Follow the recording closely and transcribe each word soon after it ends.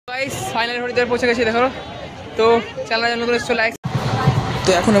Guys finally Haridwar পৌঁছে গেছি দেখো। তো চ্যানেল নতুন এসে লাইক। তো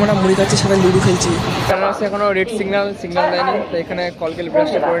এখন আমরা মুড়ি খাচ্ছি, সাথে লুডো খেলছি। কারণ আছে এখনো রেড সিগন্যাল দেয়নি, তো এখানে কলকেল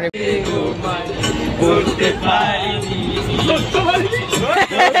ব্রাশটা করে নেব।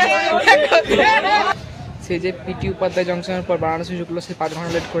 সেই যে পিটি উপাধ্যায় জংশনের পর বারাণসী ঢুকলো, সেই 5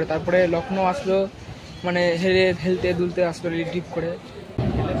 ঘন্টা লেট করে, তারপরে লখনৌ আসলো, মানে হেলতে দুলতে আসলো ডিপ করে।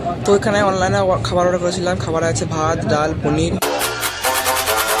 তো এখানে অনলাইনে খাবার অর্ডার করেছিলাম। খাবার আছে ভাত, ডাল, পনির।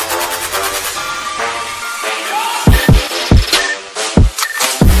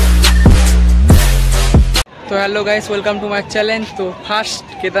 তো hello guys, welcome to my channel. তো ফার্স্ট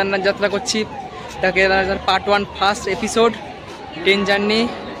কেদারনাথ যাত্রা করছি। এটা Kedarnath part 1 first episode. Train journey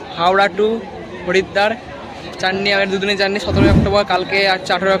Howrah two Haridwar journey. আমাদের দুদিনের জার্নি, 17 অক্টোবর কালকে আর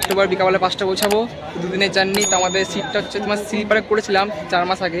 18 অক্টোবর বিকালে 5টা পৌঁছাবো। দুদিনের জার্নি। তো আমাদের সিটটা হচ্ছে তোমার স্লিপারে করেছিলাম 3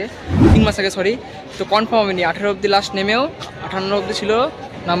 মাস আগে, সরি। তো কনফার্ম হয়নি, 18 অবধি লাস্ট নেমেও 58 অবধি ছিল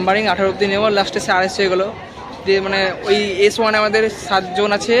নাম্বারিং, 18 অবধি নেমেও লাস্টে সে আরএস হয়ে গেলো। যে মানে ওই S1 আমাদের 7 জন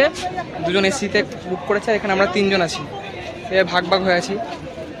আছে, 2 জন এসিতে বুক করেছে, আর এখানে আমরা 3 জন আছি, ভাগ হয়ে আছি।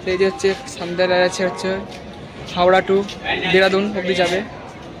 সেই যে হচ্ছে সামনে হচ্ছে হাওড়া টু দেরাদুন অবধি যাবে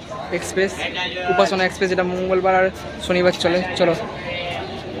এক্সপ্রেস, উপাসনা এক্সপ্রেস, যেটা মঙ্গলবার আর শনিবার চলে। চলো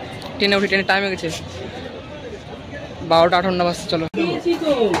ট্রেনে উঠি, ট্রেনের টাইম হয়ে গেছে 12টা 58 বাজছে। চলো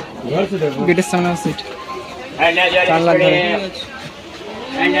গেটের সামনে সিট, জানলার ধারে।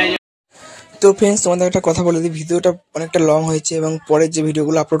 তো ফ্রেন্ডস, তোমাদের একটা কথা বলে দিই, ভিডিওটা অনেকটা লং হয়েছে এবং পরের যে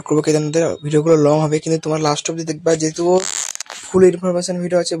ভিডিওগুলো আপলোড করবো কেদারনাথের ভিডিওগুলো লং হবে, কিন্তু তোমার লাস্ট অবধি দেখবা, যেহেতু ফুল ইনফরমেশন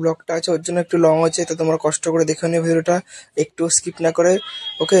ভিডিও আছে, ব্লগটা আছে, ওর জন্য একটু লং হচ্ছে। তো তোমরা কষ্ট করে দেখে নিও ভিডিওটা, একটু স্কিপ না করে,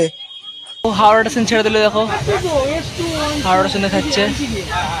 ওকে। হাওড়া স্টেশন ছেড়ে দিলে, দেখো হাওড়া স্টেশন দেখাচ্ছে।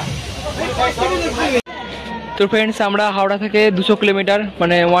 তো ফ্রেন্ডস, আমরা হাওড়া থেকে 200 কিলোমিটার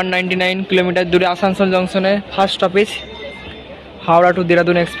মানে 199 কিলোমিটার দূরে Asansol জংশনে first stoppage Howrah two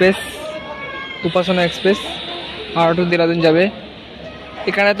Dehradun express, উপাসনা এক্সপ্রেস হাওড়া টু দেরাদুন যাবে।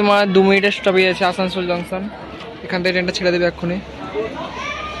 এখানে তোমার 2 মিনিটের স্টপেজ আছে আসানসোল জংশন, এখান থেকে ট্রেনটা ছেড়ে দেবে এক্ষুনি।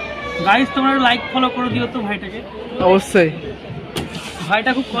 গাইস তোমরা লাইক ফলো করে দিও তো ভাইটাকে, অবশ্যই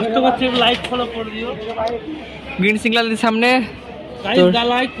ভাইটা খুব কষ্ট করছে, লাইক ফলো করে দিও। গ্রিন সিগন্যালের সামনে গাইস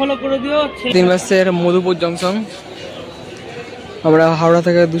লাইক ফলো করে দিও। 3 বাসের মধুপুর জংশন। আমরা হাওড়া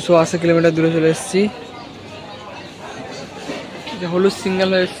থেকে 280 কিলোমিটার দূরে চলে এসেছি। হলুদ সিগন্যাল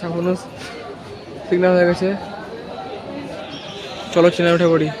হয়ে গেছে, হলুদ সিগন্যাল হয়ে গেছে। চলো ট্রেনে উঠে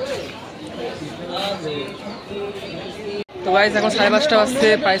পড়ি। তো গাইস এখন 5:30 বাজছে,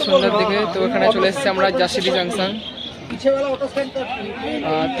 প্রায় সন্ধ্যার দিকে। তো এখানে চলে এসেছি আমরা জাসিডি জংশন,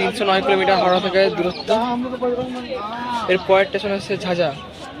 309 কিলোমিটার হাওড়া থেকে দূরত্ব। এর পরের স্টেশন হচ্ছে ঝাঝা।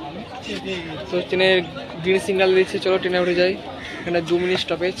 তো ট্রেনের গ্রিন সিগন্যাল দিচ্ছে, চলো ট্রেনে উঠে যাই। এখানে 2 minute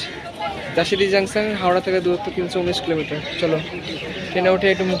stoppage, Jasidih junction Howrah থেকে দূরত্ব 319 কিলোমিটার। চলো ট্রেনে উঠে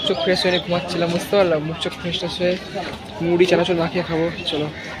একটু মুখ চোখ ফ্রেশ হয়ে ঘুমাচ্ছিলাম, বুঝতে পারলাম, মুখ চোখ ফ্রেশ হয়ে মুড়ি চানাচুর মাখিয়ে খাবো। চলো।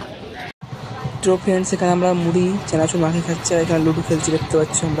 তো ফ্রেন্ডস, এখানে আমরা মুড়ি চানাচুর মাখিয়ে খাচ্ছি, আর এখানে লুডো খেলছি, দেখতে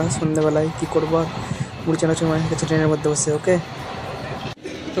পাচ্ছি আমরা। সন্ধ্যাবেলায় কী করবো আর, মুড়ি চানাচুর মাখিয়ে খাচ্ছি ট্রেনের মধ্যে বসে, ওকে।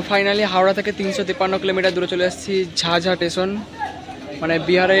 তো ফাইনালি হাওড়া থেকে 353 কিলোমিটার দূরে চলে এসেছি ঝাঝা স্টেশন, মানে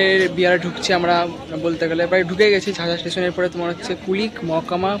বিহারে ঢুকছি আমরা বলতে গেলে, প্রায় ঢুকে গেছি ঝাঝা স্টেশনের পরে। তোমার হচ্ছে কুলিক,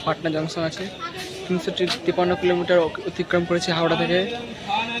 মহকামা, পাটনা জংশন আছে। 353 কিলোমিটার অতিক্রম করেছি হাওড়া থেকে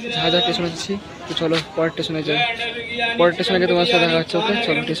ঝাঝা স্টেশন আছি। তো চলো পরের স্টেশনে যাই, পরের স্টেশনে গিয়ে তোমার সাথে দেখা যাচ্ছে, ওকে।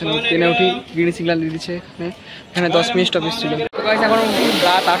 চলো ট্রেনে উঠি, গ্রিন সিগন্যাল দিয়ে দিচ্ছে এখানে 10 মিনিট স্টপেজ ছিল। তো গাইস এখন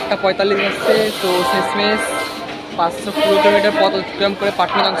রাত 8:45 বাজছে। তো শেষমেশ 500 কিলোমিটার পথ অতিক্রম করে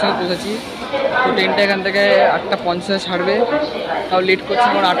পাটনা জংশনে পৌঁছেছি। তো ট্রেনটা এখান থেকে 8:50 ছাড়বে, তাও লেট করছে,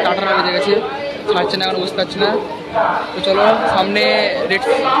 আমার 8:18 বেজে গেছে, ছাড়ছে না, এখন বুঝতে পারছি না। তো চলো, সামনে রেড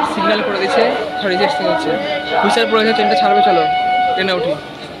সিগন্যাল করে দিচ্ছে, রেড সিগন্যাল হচ্ছে, হুইসেল পড়েছে, ট্রেনটা ছাড়বে। চলো ট্রেনে উঠি।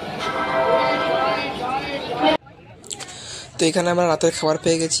 তো এখানে আমরা রাতের খাবার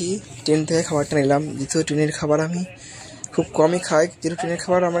পেয়ে গেছি, ট্রেন থেকে খাবারটা নিলাম। যেহেতু ট্রেনের খাবার আমি খুব কমই খাই, যেহেতু ট্রেনের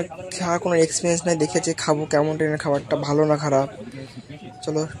খাবার আমার খাওয়ার কোনো এক্সপিরিয়েন্স নাই, দেখেছি খাবো কেমন ট্রেনের খাবারটা, ভালো না খারাপ।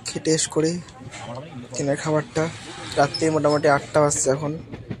 চলো খেয়ে টেস্ট করি ট্রেনের খাবারটা। রাত্রে মোটামুটি 8টা বাজছে এখন।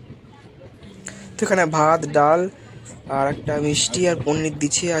 তো এখানে ভাত, ডাল আর একটা মিষ্টি আর পনির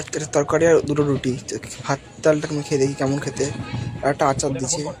দিচ্ছে, আর একটা তরকারি আর 2টো রুটি। ভাত ডালটা আমি খেয়ে দেখি কেমন খেতে, আর একটা আচার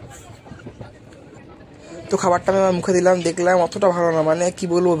দিচ্ছে। তো খাবারটা আমি আমার মুখে দিলাম, দেখলাম অতটা ভালো না, মানে কি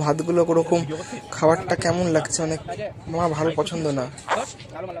বলবো, ভাতগুলো ওরকম, খাবারটা কেমন লাগছে, অনেক আমার ভালো পছন্দ না।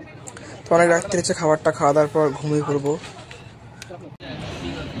 তো অনেক রাত্রে হচ্ছে খাবারটা খাওয়া দাওয়ার পর ঘুমিয়ে পড়বো।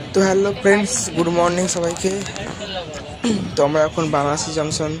 তো হ্যালো ফ্রেন্ডস, গুড মর্নিং সবাইকে। তো আমরা এখন বারাণসী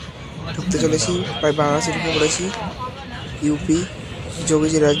জংশন ঢুকতে চলেছি, প্রায় বারাণসী ঢুকে পড়েছি, ইউপি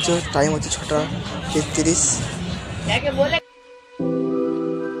যোগীজি রাজ্য। টাইম হচ্ছে 6:33।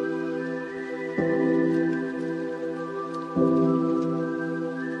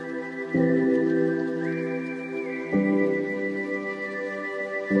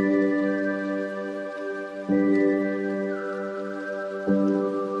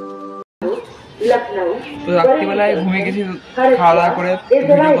 তো রাত্রিবেলায় ঘুমিয়ে গেছি, খাওয়া দাওয়া করে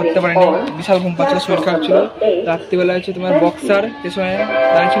ভিডিও করতে পারিনি, বিশাল ঘুম পাচ্ছিল, শরীর খারাপ ছিল। রাত্রিবেলা হচ্ছে তোমার বক্সার পেছনে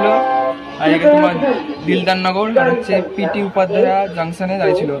দাঁড়িয়েছিল, আর এদিকে তোমার দিলদারনগর আর হচ্ছে পিটি উপাধ্যায়া জাংশনে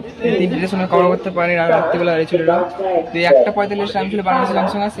দাঁড়িয়েছিল। এই তিনটে স্টেশনে কভার করতে পারিনি, রাত্রিবেলা দাঁড়িয়েছিল এরা। 1:45 টাইম ছিল বারাণসী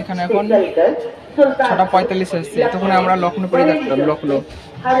জাংশনে, সেখানে এখন 6:45 এসছে। তখন আমরা লখনৌ পরে থাকতাম, লখনৌ।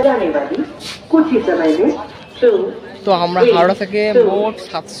 তো আমরা হাওড়া থেকে মোট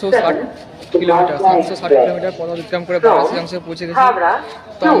 760 কিলোমিটার পথ অতিক্রম করে বারাণসী জাংশনে পৌঁছে গেছি।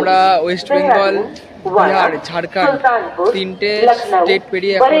 তো আমরা ওয়েস্ট বেঙ্গল, বিহার, ঝাড়খণ্ড তিনটে স্টেট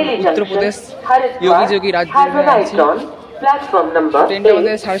পেরিয়ে এখন উত্তরপ্রদেশ যোগী যোগী রাজ্যে আছি। ট্রেনটা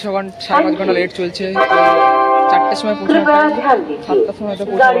আমাদের 5.5 ঘন্টা লেট চলছে। 4টের সময় পৌঁছানো, 7টার সময় তো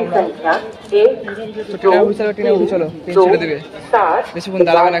পৌঁছাবো আমরা। তো ট্রেনে উঠে চলো, ট্রেন ছেড়ে দেবে, বেশিক্ষণ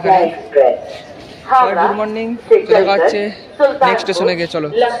দাঁড়াবে না এখানে। গুড মর্নিং, দেখা হচ্ছে নেক্সট স্টেশনে গিয়ে। চলো,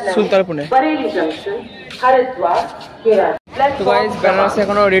 সুলতানপুরে। তো গাইস, বেনারসে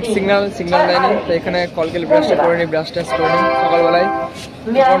এখনো রেড সিগন্যাল দেয়নি, তো এখানে কলকেল ব্রাশটা করে নিই, ব্রাশ টাশ করে নিই সকালবেলায়।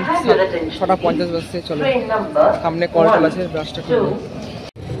 এখন 6:50 বাজছে। চলো, সামনে কলকাল আছে, ব্রাশটা করে নিই।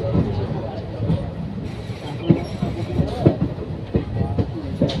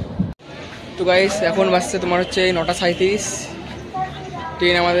 তো গাইস, এখন বাজছে তোমার হচ্ছে 9:37।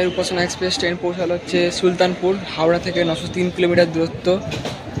 ট্রেন আমাদের উপাসনা এক্সপ্রেস ট্রেন পৌঁছালো হচ্ছে সুলতানপুর, হাওড়া থেকে 903 কিলোমিটার দূরত্ব।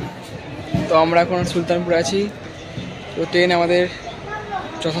 তো আমরা এখন সুলতানপুরে আছি। তো ট্রেন আমাদের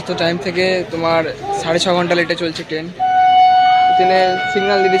যথার্থ টাইম থেকে তোমার 6.5 ঘন্টা লেটে চলছে ট্রেন। ট্রেনে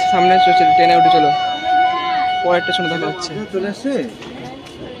সিগন্যাল দিয়ে দিচ্ছে সামনে চলছে, ট্রেনে উঠে চলো, পরের স্টেশনে দেখা হচ্ছে।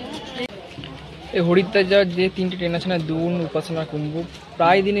 এই হরিদ্বার যাওয়ার যে 3টে ট্রেন আছে না, দুন, উপাসনা, কুম্ভ,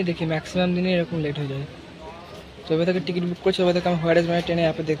 প্রায় দিনই দেখি, ম্যাক্সিমাম দিনই এরকম লেট হয়ে যায়। তবে থেকে টিকিট বুক করছি, তবে থেকে আমি হাওড়া ট্রেনে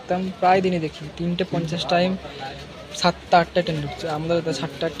অ্যাপে দেখতাম, প্রায় দিনই দেখি 3:50 টাইম 7টা-8টা ট্রেন ঢুকছে, আমাদের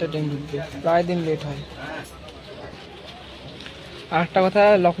 7টা-8টা ট্রেন ঢুকবে, প্রায় দিন লেট হয়। আর একটা কথা,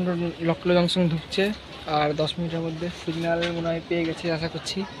 লখনৌ জংশন ঢুকছে আর 10 মিনিটের মধ্যে। সিগন্যাল মনে হয় পেয়ে গেছে আশা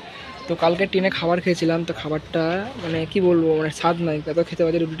করছি। তো কালকে ট্রেনে খাবার খেয়েছিলাম, তো খাবারটা মানে কি বলবো, মানে স্বাদ নাই, এত খেতে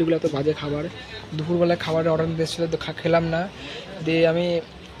বাজে, রুটিগুলো এত বাজে খাবার। দুপুরবেলায় খাবারের অর্ডার দিতে এসেছিলো, তো খেলাম না। দিয়ে আমি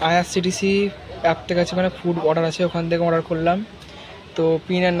IRCTC অ্যাপ থেকে আছে, মানে ফুড অর্ডার আছে, ওখান থেকে অর্ডার করলাম। তো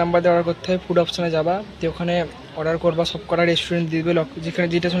পিন আর নাম্বার দিয়ে অর্ডার করতে হয়, ফুড অপশানে যাবা, তো ওখানে অর্ডার করবা, সব কটা রেস্টুরেন্ট দিবে, যেখানে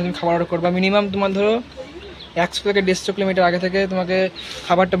যেটা সময় তুমি খাবার অর্ডার করবা, মিনিমাম তোমার ধরো 100 থেকে 150 কিলোমিটার আগে থেকে তোমাকে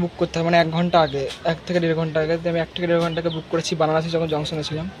খাবারটা বুক করতে হয়, মানে 1 ঘন্টা আগে, 1 থেকে 1.5 ঘন্টা আগে। আমি 1 থেকে 1.5 ঘন্টাকে বুক করেছি বারাণসী যখন জংশনে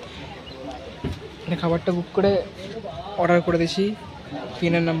ছিলাম। খাবারটা বুক করে অর্ডার করে দিয়েছি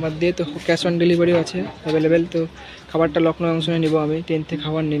পিনের নাম্বার দিয়ে। তো ক্যাশ অন ডেলিভারিও আছে অ্যাভেলেবেল। তো খাবারটা লখনৌ জংশনে নেবো আমি, ট্রেন থেকে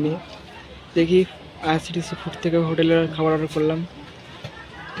খাবার নিয়ে দেখি। IRCTC ফুড থেকে হোটেলের খাবার অর্ডার করলাম,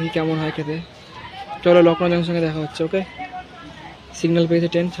 দেখি কেমন হয় খেতে। চলো, লখনৌ জংশনে দেখা হচ্ছে। ওকে, সিগন্যাল পেয়েছে,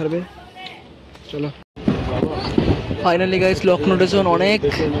 ট্রেন ছাড়বে, চলো। ফাইনালি গাইস, লখনৌ স্টেশন অনেক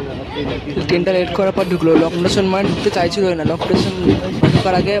ট্রেনটা লেট করার পর ঢুকলো। লখনৌ স্টেশন মানে ঢুকতে চাইছিল না, লখনৌ স্টেশন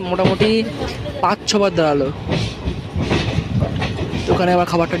ঢুকার আগে মোটামুটি 5-6 বার দাঁড়ালো। তো ওখানে আবার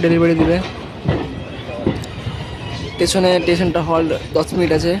খাবারটা ডেলিভারি দিবে। স্টেশনটা হল 10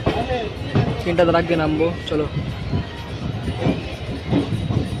 মিনিট আছে, ট্রেনটা তার আগে নামবো। চলো।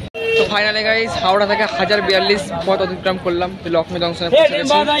 তো ফাইনালি গাইস, হাওড়া থেকে 1042 পথ অতিক্রম করলাম, লখনৌ জংশনে পৌঁছে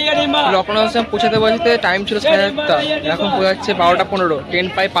গেছি। লখনৌ জংশনে পৌঁছাতে টাইম ছিল 8:30, এখন পৌঁছাচ্ছে 12:15। ট্রেন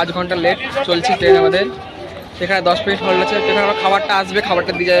প্রায় 5 ঘন্টা লেট চলছে ট্রেন আমাদের। এখানে 10 মিনিট হল আছে, এখানে আমার খাবারটা আসবে,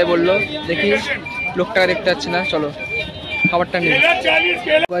 খাবারটা দিয়ে যাবে বললো। দেখি, লোকটাকে দেখতে পাচ্ছি না, চলো খাবারটা নিই।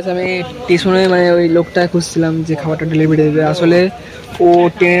 আমি স্টেশনে মানে ওই লোকটা খুঁজছিলাম যে খাবারটা ডেলিভারি দেবে, আসলে ও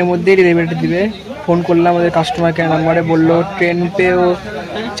ট্রেনের মধ্যেই ডেলিভারি দিবে। फ़ोन করলাম আমাদের কাস্টমার কেয়ার নাম্বারে, বললো ट्रेन पे वो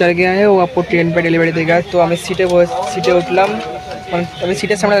चल गया है, वो आपको ट्रेन पे डिलीवरी देगा। तो আমি সিটে উঠলাম, আমি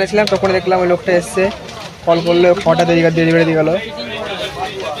সিটের সামনে দাঁড়িয়েছিলাম, তখন দেখলাম ওই লোকটা এসছে, কল করলো, 6টা ডেলিভারি দিয়ে গেল।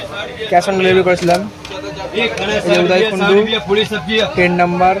 ক্যাশ অন ডেলিভারি করেছিলাম। উদয় Kundu, train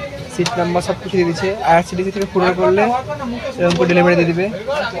number, seat number সব কিছু দিয়ে দিচ্ছে। IRCTC থেকে ফোন করলে এরকম ডেলিভারি দিয়ে দিবে।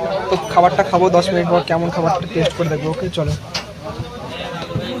 তো খাবারটা খাবো 10 মিনিট পর, কেমন খাবারটা টেস্ট করে দেখবো। ওকে, চলো।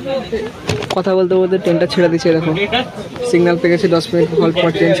 কথা বলতে বলতে ট্রেনটা ছেড়ে দিচ্ছে, দেখো সিগন্যাল পেয়ে গেছে, 10 মিনিট পর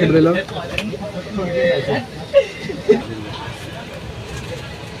ট্রেন ছেড়ে দিল।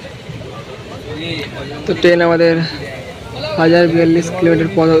 তো ট্রেন আমাদের 1042 কিলোমিটার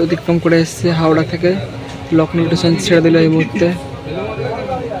পথ অতিক্রম করে এসছে হাওড়া থেকে। লখনৌ স্টেশন ছেড়ে দিল এই মুহূর্তে।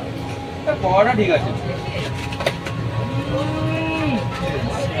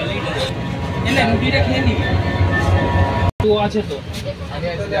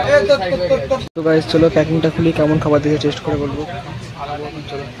 তো গাইস, চলো প্যাকিংটা খুলি, কেমন খাবার দিয়েছে টেস্ট করে বলবো।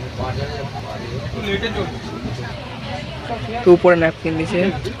 তো উপরে ন্যাপকিন দিছে,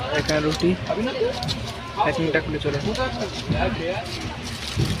 এখানে রুটি, প্যাকিংটা খুলে চলে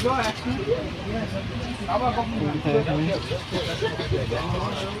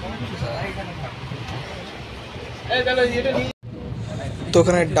তো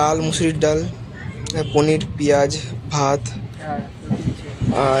ওখানে ডাল, মুসুরির ডাল, পনির, পেঁয়াজ, ভাত,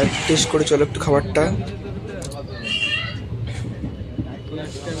 আর টেস্ট করে চলো একটু খাবারটা।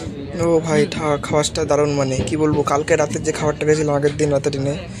 ও ভাই খাবারটা দারুণ, মানে কি বলবো, কালকে রাতের যে খাবারটা গেছিলাম আগের দিন রাতে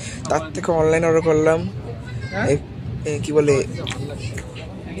ট্রেনে, তার থেকে অনলাইন অর্ডার করলাম কি বলে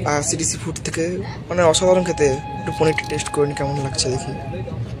সিডিসি ফুড থেকে, মানে অসাধারণ খেতে। একটু পনিরটা টেস্ট করে নি কেমন লাগছে দেখি।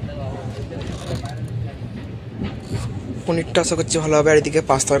 পনিরটা আশা করছি ভালো হবে। আর এদিকে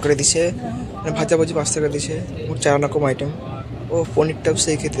পাঁচ তরকারি দিছে, মানে ভাজাভুজি পাঁচ তরকারি দিছে, মোট 4 রকম আইটেম। ও পনিরটাও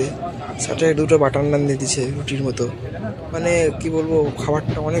সেই খেতে, সাথে 2টো বাটার নান দিয়ে দিছে রুটির মতো। মানে কি বলবো,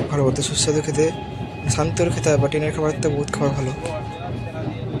 খাবারটা অনেক ভালো হতো, সুস্বাদু খেতে, শান্তর খেতে হবে। ট্রেনের খাবারটা বহুত খাবার ভালো।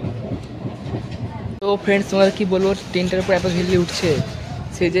 তো ফ্রেন্ডস তোমাদের কি বলবো, ট্রেনটার উপর এত ঝিল্লি উঠছে।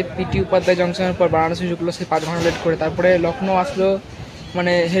 সেই যে পিটি উপাধ্যায় জংশনের পর বারাণসী ঢুকলো, সেই 5 ঘন্টা লেট করে, তারপরে লখনৌ আসলো,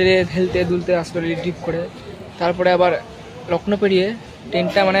 মানে হেলতে দুলতে আসলো রিপ করে, তারপরে আবার লখনৌ পেরিয়ে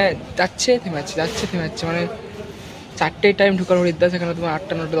ট্রেনটা মানে যাচ্ছে থেমাচ্ছে, মানে 4টের টাইম ঢুকার হরিদ্বার, সেখানে তোমার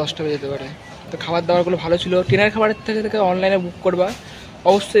 8টা 9টা 10টা বেজে যেতে পারে। তো খাবার দাবারগুলো ভালো ছিল। ট্রেনের খাবারের থেকে অনলাইনে বুক করবা,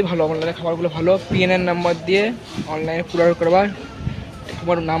 অবশ্যই ভালো। অনলাইনে খাবারগুলো ভালো। PNR নাম্বার দিয়ে অনলাইনে পুরো করবা,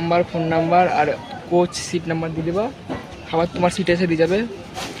 তোমার নাম্বার, ফোন নাম্বার আর কোচ সিট নাম্বার দিয়ে দেবা, খাবার তোমার সিটে এসে দিয়ে যাবে।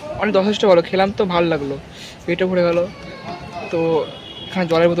 অনেক যথেষ্ট ভালো, খেলাম তো ভালো লাগলো, পেটও ভরে গেল। তো এখানে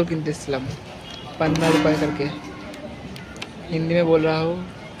জলের বোতল কিনতে এসেছিলাম 15 रुपये करके, হিন্দি में बोल रहा हूँ।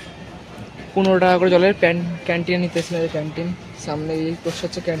 15 টাকা করে জলের ক্যান্টিনে নিতে এসেছিলাম। ক্যান্টিন সামনে এই পোস্ট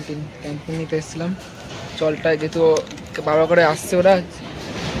হচ্ছে ক্যান্টিন নিতে এসেছিলাম। জলটা যেহেতু 12 করে আসছে, ওরা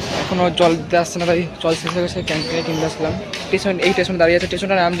এখনও জল দিতে আসছে না, তাই জল শেষ হয়ে গেছে, ক্যান্টিনে কিনতে আসলাম। এই স্টেশন দাঁড়িয়ে আছে,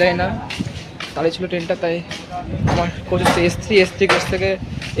 স্টেশনটার নাম যায় না, দাঁড়িয়ে ছিল ট্রেনটা। তাই আমার কোচ হচ্ছে S3 কোচ থেকে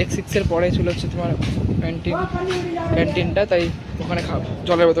X6-এর পরে ছিল হচ্ছে তোমার ক্যান্টিনটা, তাই ওখানে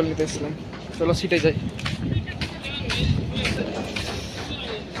জলের বোতল নিতে এসেছিলাম। চলো সিটে যাই।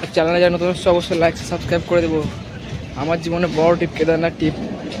 চ্যানেলে যারা নতুন হচ্ছে অবশ্যই লাইক সাবস্ক্রাইব করে দেবো। আমার জীবনে বড় টিপ, কেদারনাথ টিপ।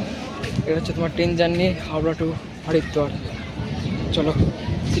 এটা হচ্ছে তোমার train journey Howrah two Haridwar. চলো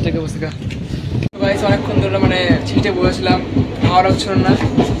সিটে বসে গা। অনেকক্ষণ ধরে মানে সিটে বসেছিলাম, খাওয়া হচ্ছিল না,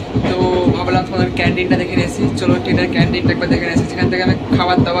 তো ভাবলাম তোমাদের ক্যান্টিনটা দেখে নিয়েছি। চলো ট্রেনের ক্যান্টিনটা একবার দেখে নিয়েছি, সেখান থেকে আমি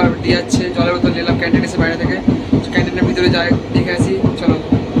খাবার দাবার দিয়ে যাচ্ছে, জলের বোতল নিলাম ক্যান্টিন এসে বাইরে থেকে, ক্যান্টিনের ভিতরে যাই দেখে আসি। চলো।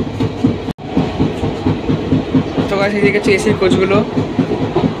 তো গাছ এদিকে হচ্ছে এসির কোচগুলো,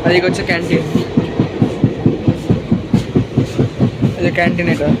 আর এদিকে হচ্ছে ক্যান্টিন। এই যে ক্যান্টিন,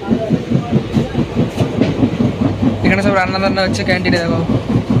 এটা এখানে সব রান্না বান্না হচ্ছে ক্যান্টিনে। দেখো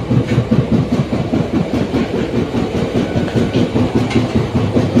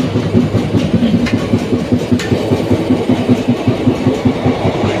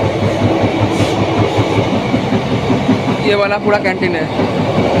ये वाला पूरा कैंटीन है।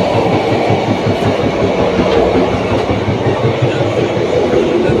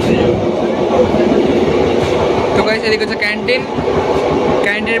 তো গাইস এদিকে হচ্ছে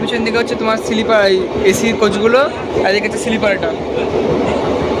ক্যান্টিনের পিছন দিকে হচ্ছে তোমার স্লিপার এসি কোচগুলো, আর এদিকে হচ্ছে স্লিপার এটা।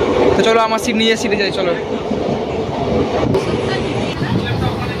 তো চলো আমার সিট নিয়ে সিটে যাই। চলো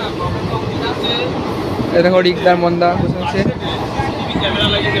দেখো রিকদার মন্দা বসে আছে,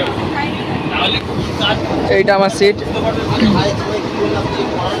 এইটা আমার সিট।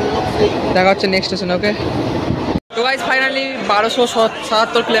 দেখা হচ্ছে নেক্সট স্টেশন। ওকে তো গাইস ফাইনালি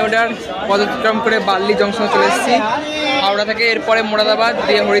 1277 কিলোমিটার পথ অতিক্রম করে বার্লি জংশনে চলে এসেছি হাওড়া থেকে। এরপরে মোরাদাবাদ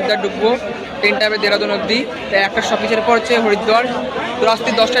দিয়ে হরিদ্বার ঢুকবো, ট্রেনটা হবে দেরাদুন অবধি। তাই একটা স্টপেজের পর হচ্ছে হরিদ্বার। তো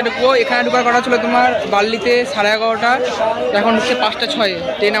রাত্রি 10টায় ঢুকবো। এখানে ঢুকার কথা ছিল তোমার বার্লিতে 11:30, এখন হচ্ছে 5টা 6।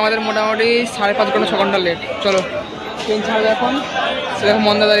 ট্রেন আমাদের মোটামুটি 5.5 ঘন্টা 6 ঘন্টা লেট। চলো ট্রেন ছাড়বে এখন, সেরকম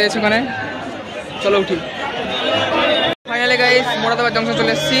মন্দা দাঁড়িয়ে আছে ওখানে, চলো উঠি। ফাইনালি গাইস মোরাদাবাদ জংশন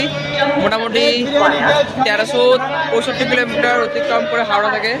চলে এসেছি। মোটামুটি 1365 কিলোমিটার অতিক্রম করে হাওড়া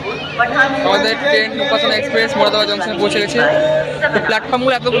থেকে আমাদের ট্রেন উপাসনা এক্সপ্রেস মোরাদাবাদ জংশনে পৌঁছে গেছে। তো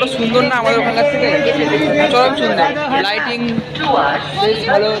প্ল্যাটফর্মগুলো এতগুলো সুন্দর না আমাদের ওখানকার থেকে, চরম সুন্দর, লাইটিং বেশ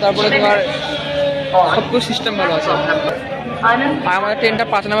ভালো, তারপরে তোমার সবকিছু সিস্টেম ভালো আছে। আর আমাদের ট্রেনটা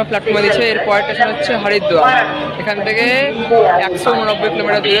 5 নম্বর প্ল্যাটফর্মে দিচ্ছে। এর পরের স্টেশন হচ্ছে হরিদ্বার। এখান থেকে 189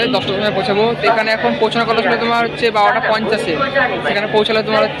 কিলোমিটার দূরে 10টার সময় পৌঁছাবো। তো এখানে এখন পৌঁছানোর কথা ছিল তোমার হচ্ছে 12:50, সেখানে পৌঁছালে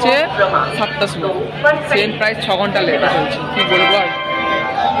তোমার হচ্ছে 7টার সময়। সেম প্রায় 6 ঘন্টা লেট চলছে, কি বলবো আর।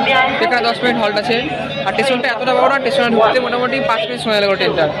 এখানে 10 মিনিট হল্ট আছে। আর স্টেশনটা এতটা বড় না, স্টেশনে ঢুকতে মোটামুটি 5 মিনিট সময় লাগবে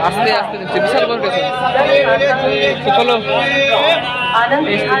ট্রেনটা, আস্তে আস্তে ঢুকছে, বিশাল বড় স্টেশন। তো চলো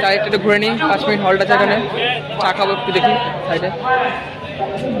ডাইরেক্ট একটু ঘুরে নিই। 5 মিনিট হল্ট আছে এখানে, চা খাবো একটু, দেখি সাইডে।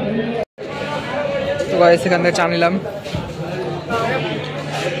 তো গাইস এখান থেকে চা নিলাম।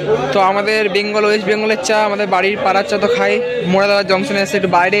 তো আমাদের বেঙ্গল, ওয়েস্ট বেঙ্গলের চা, আমাদের বাড়ির পাড়ার চা তো খাই। মোড়াদাবাদ জংশনে এসে একটু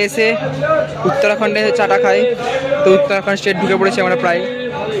বাইরে এসে উত্তরাখণ্ডে চাটা খাই। তো উত্তরাখণ্ড স্টেট ঢুকে পড়েছি আমরা প্রায়।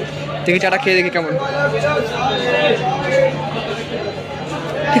 দেখি চাটা খেয়ে দেখি কেমন।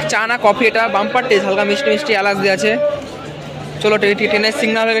 ঠিক চা না কফি, এটা বাম্পার টেস্ট, হালকা মিষ্টি মিষ্টি এলাচ দিয়ে আছে। চলো ট্রেনের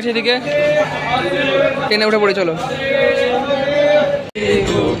সিগনাল হয়ে গেছে এদিকে, ট্রেনে উঠে পড়ে চলো।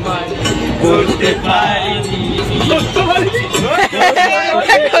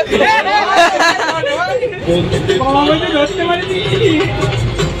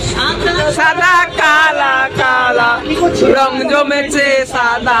 সাদা কালা কালা রং জমেছে,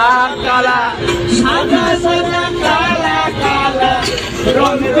 সাদা কালা সাদা সাদা কালা কালা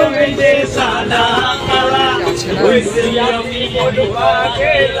রং জমেছে, সাদা কালা হইছে আমি মধুয়া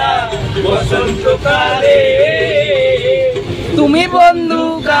খেলা বসন্তকালে, তুমি বন্ধু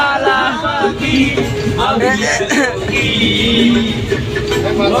কালা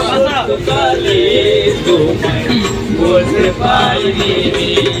বসন্তকালে তোমায় বলতে পারিনি,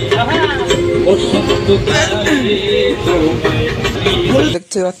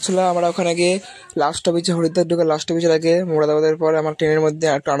 দেখতে পাচ্ছিল আমরা ওখানে গিয়ে লাস্ট স্টপেজে হরিদ্বার ঢুকে লাস্ট স্টপেজের আগে মোরাদাবাদের পর আমার ট্রেনের মধ্যে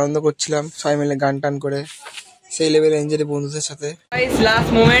একটু আনন্দ করছিলাম সবাই মিলে গান টান করে, সেই লেভেল এনজয় বন্ধুদের সাথে। লাস্ট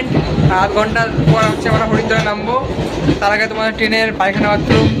মোমেন্ট, আধ ঘন্টা পর হচ্ছে আমরা হরিদ্বারে নামবো। তার আগে তোমাদের ট্রেনের পায়খানা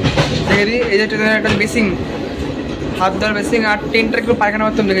বাথরুম দেখে দিই। এই যে ট্রেনের একটা বেসিং, হাত ধোয়ার বেসিং, আর ট্রেনটা একটু পায়খানা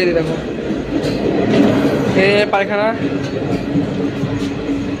বাথরুম দেখে দিই। দেখো এই পায়খানা,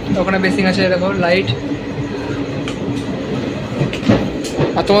 ওখানে বেসিং আছে, দেখো লাইট।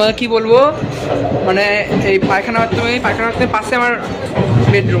 আর তোমাদের কি বলবো, মানে এই পায়খানা বাথরুমের পাশে আমার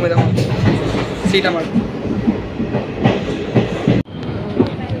বেডরুমে দেখো সিট আমার।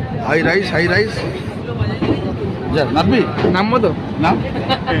 হাই রাইস যা নামবি, নামবো তো নাম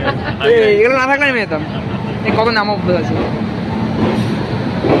এগুলো না থাকলে আমি যেতাম। এই কত নাম অভ্যাস আছে।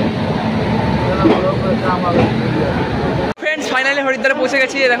 ফ্রেন্ডস ফাইনালি হরিদ্বারে পৌঁছে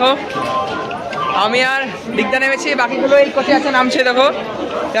গেছি। দেখো আমি আর দিকদা নেমেছি, বাকিগুলো এই কোথায় আছে নামছে। দেখো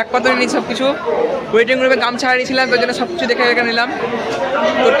ব্যাগপত্র নিই, সব কিছু ওয়েটিং রুমে গামছা হারিয়েছিলাম, তার জন্য সব কিছু দেখে দেখে নিলাম।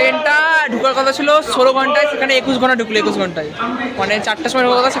 তো ট্রেনটা ঢুকার কথা ছিল 16 ঘন্টায়, সেখানে 21 ঘন্টা ঢুকলো। 21 ঘন্টায় মানে 4টার সময়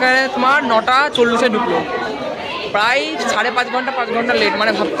ঢোকার কথা, সেখানে তোমার 9:40 ঢুকলো। প্রায় 5.5 ঘন্টা, 5 ঘন্টা লেট।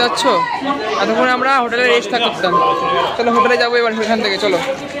 মানে ভাবতে পারছো এতক্ষণে আমরা হোটেলে রেস্ট থাকতাম। চলো হোটেলে যাবো এবার সেখান থেকে, চলো।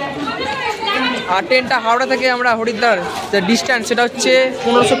 আর ট্রেনটা হাওড়া থেকে আমরা হরিদ্বার যে ডিস্ট্যান্স, সেটা হচ্ছে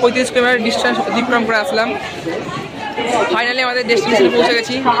 1535 কিলোমিটার ডিস্ট্যান্স অতিক্রম করে আসলাম। ফাইনালি আমাদের ডেস্টিনেশনে পৌঁছে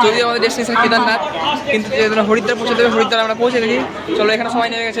গেছি। যদিও আমাদের ডেস্টিনেশন কেদারনাথ, কিন্তু যেদিন হরিদ্বার পৌঁছে দেবে, হরিদ্বার আমরা পৌঁছে গেছি। চলো এখানে সময়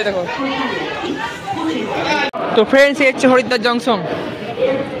নেমে গেছে দেখো। তো ফ্রেন্ডস এই হচ্ছে হরিদ্বার জংশন।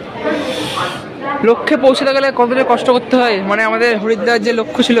 লক্ষ্যে পৌঁছতে গেলে কতটা কষ্ট করতে হয়। মানে আমাদের হরিদ্বার যে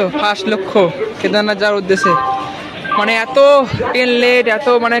লক্ষ্য ছিল, ফার্স্ট লক্ষ্য কেদারনাথ যাওয়ার উদ্দেশ্যে, মানে এত ট্রেন লেট, এত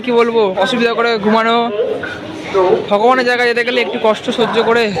মানে কি বলবো অসুবিধা করে ঘুমানো। ভগবানের জায়গায় যেতে গেলে একটু কষ্ট সহ্য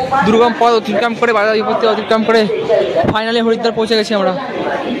করে, দুর্গম পথ অতিক্রম করে, বাধা বিপত্তি অতিক্রম করে ফাইনালি হরিদ্বার পৌঁছে গেছি আমরা।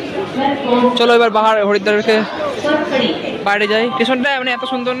 চলো এবার হরিদ্বারকে বাইরে যাই। স্টেশনটা মানে এত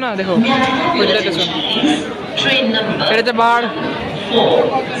সুন্দর না, দেখো হরিদ্বার স্টেশন। এটা হচ্ছে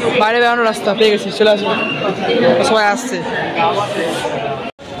বাইরে বেরোনোর রাস্তা পেয়ে গেছি, চলে আসবো, সবাই আসছে।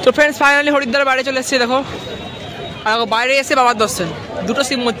 তো ফ্রেন্ডস ফাইনালি হরিদ্বার বাইরে চলে এসেছি। দেখো আর বাইরে এসে বাবার দর্শন, দুটো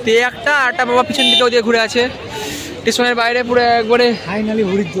সিম মধ্যে একটা বাবা পিছন দিকে ওদিকে ঘুরে আছে। স্টেশনের বাইরে পুরো একবারে ফাইনালি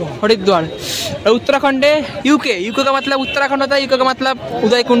हरिद्वार। उत्तराखंडे यूके का मतलब उत्तराखंड होता है, यूके का मतलब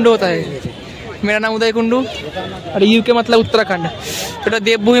उदय कुंड होता है। मेरा नाम उदय कुंडू और यूके मतलब उत्तराखंड। तो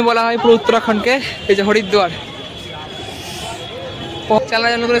देवभूमि बोला है पूरा उत्तराखंड के, ये हरिद्वार।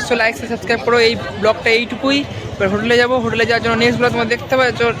 চ্যানেল নতুন এসে লাইক সাবস্ক্রাইব করো। এই ব্লগটা এইটুকুই। এবার হোটেলে যাবো, হোটেলে যাওয়ার জন্য নেক্সট ব্লগ তোমার দেখতে হবে।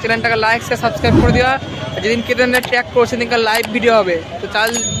 চ্যানেলটাকে লাইক সাবস্ক্রাইব করে দেওয়া। যেদিন কেদারনাথ ট্র্যাক করো সেদিনকার লাইভ ভিডিও হবে। তো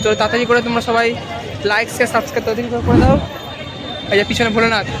তাড়াতাড়ি করে তোমরা সবাই লাইক সাবস্ক্রাইব তাড়াতাড়ি করে দাও। এই যে পিছনে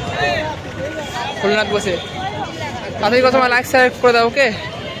ভোলেনাথ বসে, তাড়াতাড়ি করে তোমরা লাইক সাবস্ক্রাইব করে দাও। ওকে,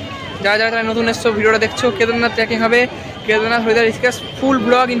 যারা যারা তারা নতুন এসছো ভিডিওটা দেখছো, কেদারনাথ ট্র্যাকিং হবে, কেদারনাথ হরিদ্বার ঋষিকেশ ফুল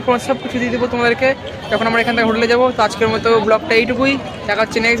ব্লগ ইনফরমেশন সব কিছু দিয়ে দেবো তোমাদেরকে। এখন আমরা এখান থেকে হোটেলে যাবো। তো আজকের মতো ব্লগটা এইটুকুই, দেখা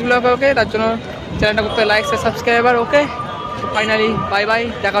হচ্ছে নেক্সট ব্লগে। ওকে, তার জন্য চ্যানেলটা করতে লাইক সাবস্ক্রাইবার। ওকে, ফাইনালি বাই বাই,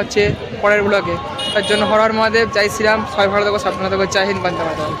 দেখা হচ্ছে পরের ব্লগে। তার জন্য হর হর মহাদেব, জয় শ্রীরাম, সবাই ভালো থাকো, সাবধানে থাকো, জয় হিন্দ, বন্দে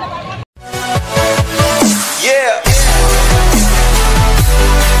মাতরম।